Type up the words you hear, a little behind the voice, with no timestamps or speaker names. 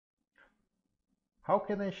How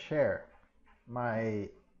can I share my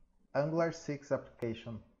Angular 6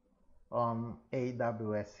 application on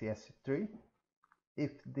AWS S3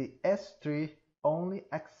 if the S3 only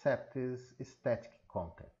accepts static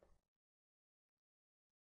content?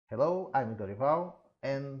 Hello, I'm Dorival,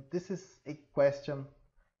 and this is a question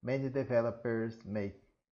many developers make.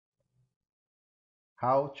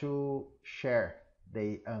 How to share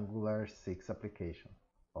the Angular 6 application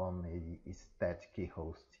on a static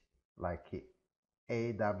host like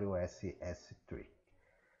AWS S3.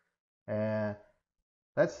 Uh,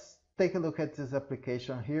 let's take a look at this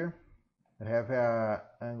application here. We have a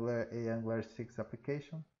Angular 6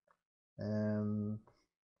 application, and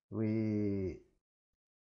we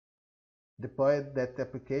deployed that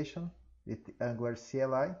application with Angular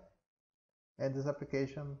CLI, and this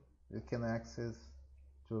application you can access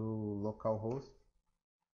to localhost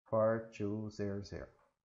 4200,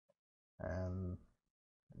 and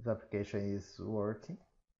the application is working.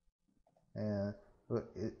 And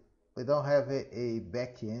we don't have a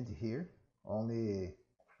backend here, only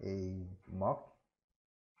a mock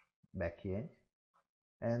backend,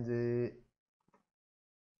 and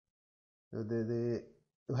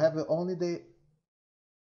you have only the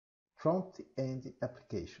front end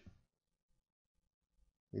application.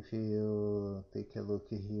 If you take a look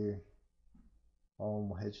here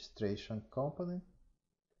on registration component,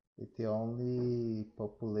 it only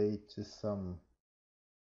populates some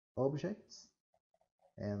objects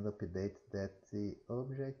and update that the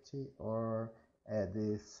object or add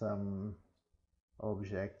some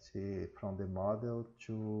object from the model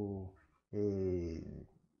to a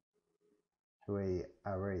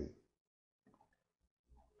array.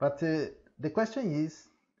 But the question is,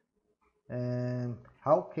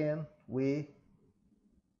 how can we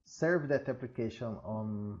serve that application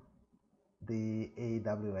on the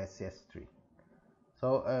AWS S3?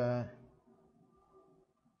 So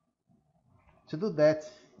to do that,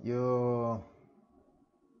 you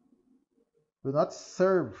will not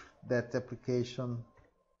serve that application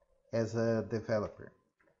as a developer.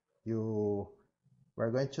 You are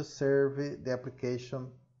going to serve the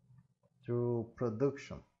application through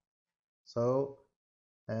production. So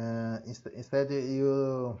instead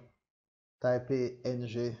you type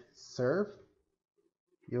ng serve,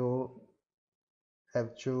 you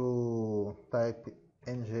have to type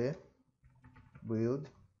ng build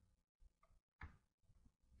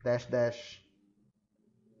 --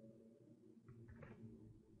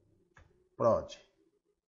 prod.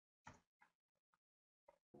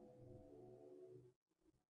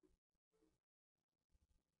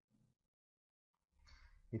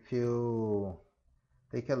 If you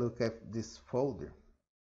take a look at this folder,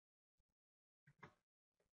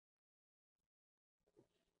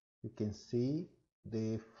 you can see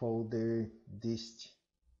the folder dist.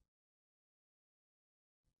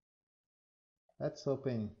 Let's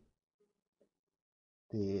open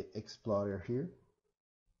the Explorer here.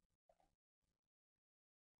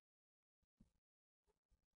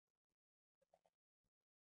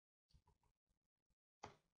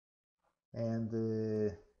 And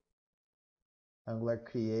Angular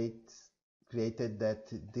created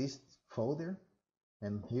that dist folder,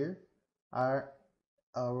 and here are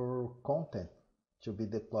our content to be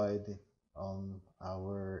deployed on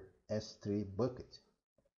our S3 bucket.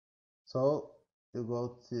 So you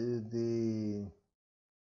go to the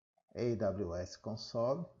AWS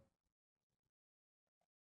console.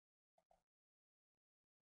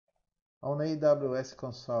 On AWS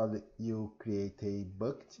console, you create a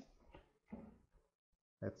bucket.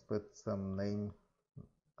 Let's put some name,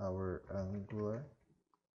 our Angular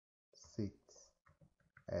 6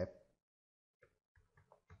 app.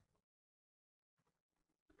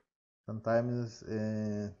 Sometimes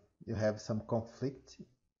you have some conflict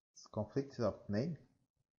of name,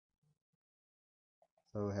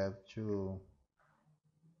 so we have to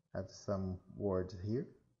add some words here.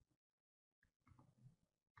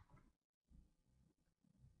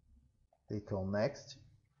 Click on next,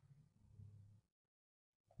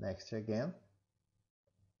 next again,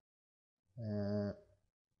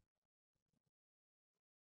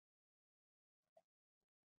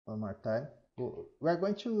 one more time. We're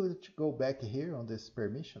going to go back here on this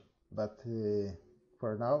permission, but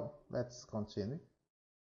for now, let's continue.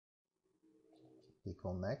 Click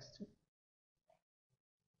on next,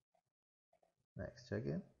 next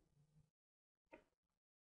again.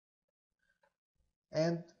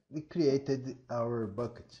 And we created our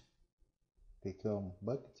bucket. Click on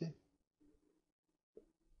bucket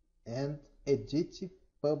and edit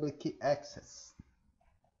public access.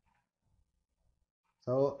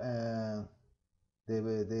 So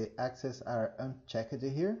the access are unchecked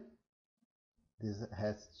here, this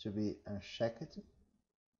has to be unchecked,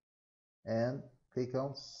 and click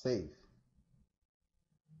on save.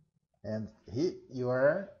 And here you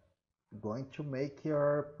are going to make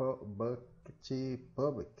your bucket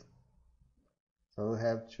public. So you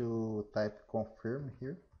have to type confirm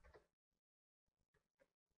here,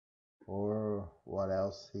 or what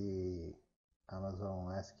else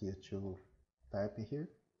Amazon asks you to type here.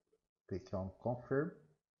 Click on confirm.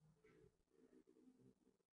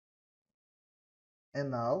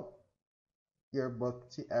 And now your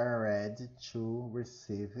buckets are ready to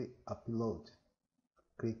receive upload.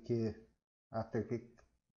 After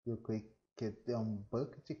you click on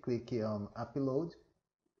bucket, click on upload,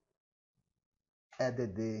 add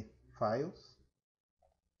the files,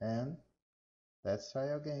 and let's try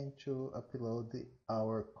again to upload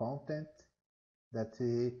our content. That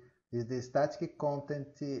is the static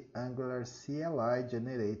content angular-cli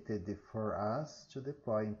generated for us to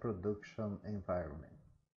deploy in production environment.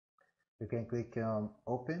 You can click on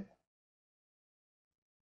open,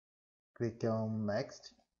 click on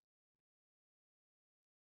next.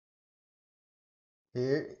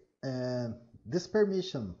 Here, this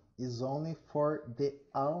permission is only for the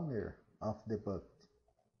owner of the bucket,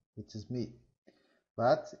 which is me.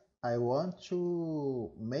 But I want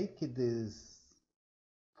to make these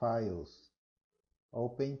files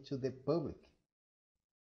open to the public.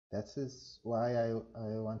 That is why I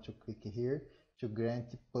want to click here to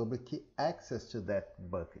grant public access to that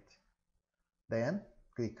bucket. Then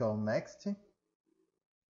click on next,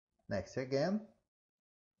 next again,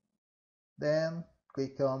 then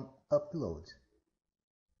click on upload.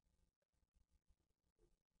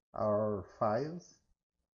 Our files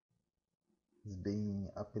is being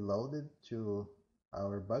uploaded to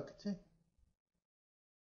our bucket.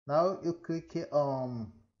 Now you click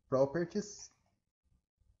on properties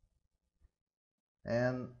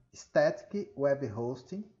and static web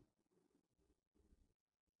hosting.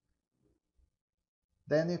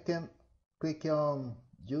 Then you can click on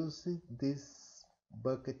use this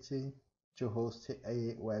bucket to host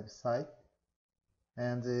a website,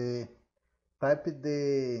 and type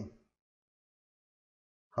the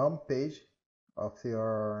home page of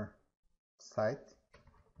your site,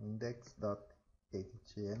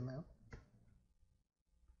 index.html.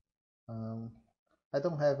 I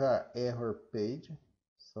don't have an error page,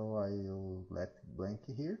 so I will let blank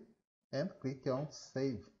here and click on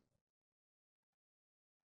save.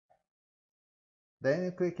 Then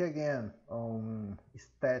you click again on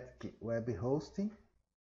static web hosting.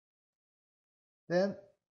 Then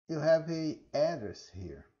you have a address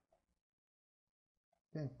here.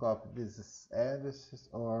 You can copy this address,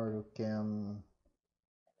 or you can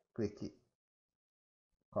click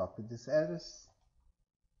copy this address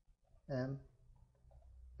and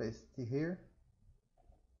paste it here.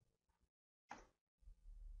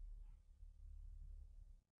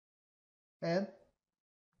 And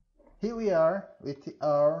here we are with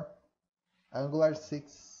our Angular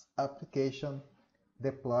 6 application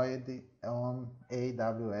deployed on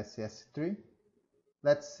AWS S3.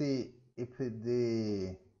 Let's see if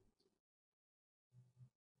the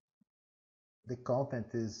content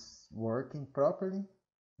is working properly.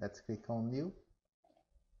 Let's click on new.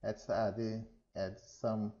 Let's add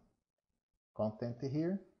some content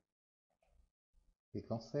here. Click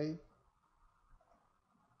on save.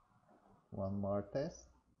 One more test.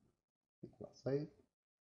 Click on save.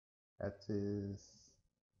 That is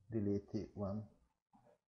delete one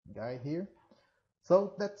guy here.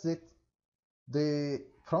 So that's it. The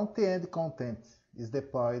front-end content is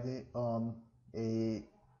deployed on a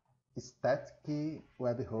static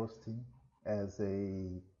web hosting as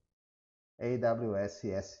a AWS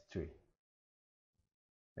S3.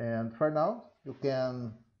 And for now, you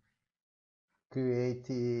can create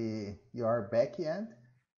your backend,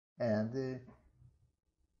 and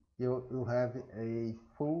you have a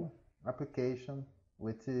full application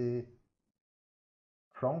with the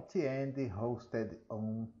front end hosted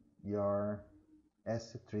on your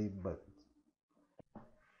S3 bucket.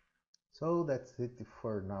 So that's it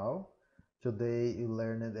for now. Today you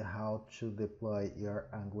learned how to deploy your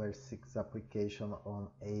Angular 6 application on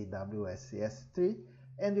AWS S3,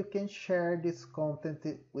 and you can share this content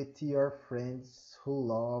with your friends who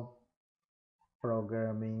love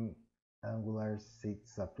programming Angular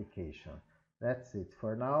 6 application. That's it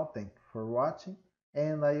for now. Thank you for watching,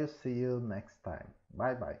 and I will see you next time.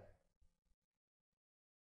 Bye bye.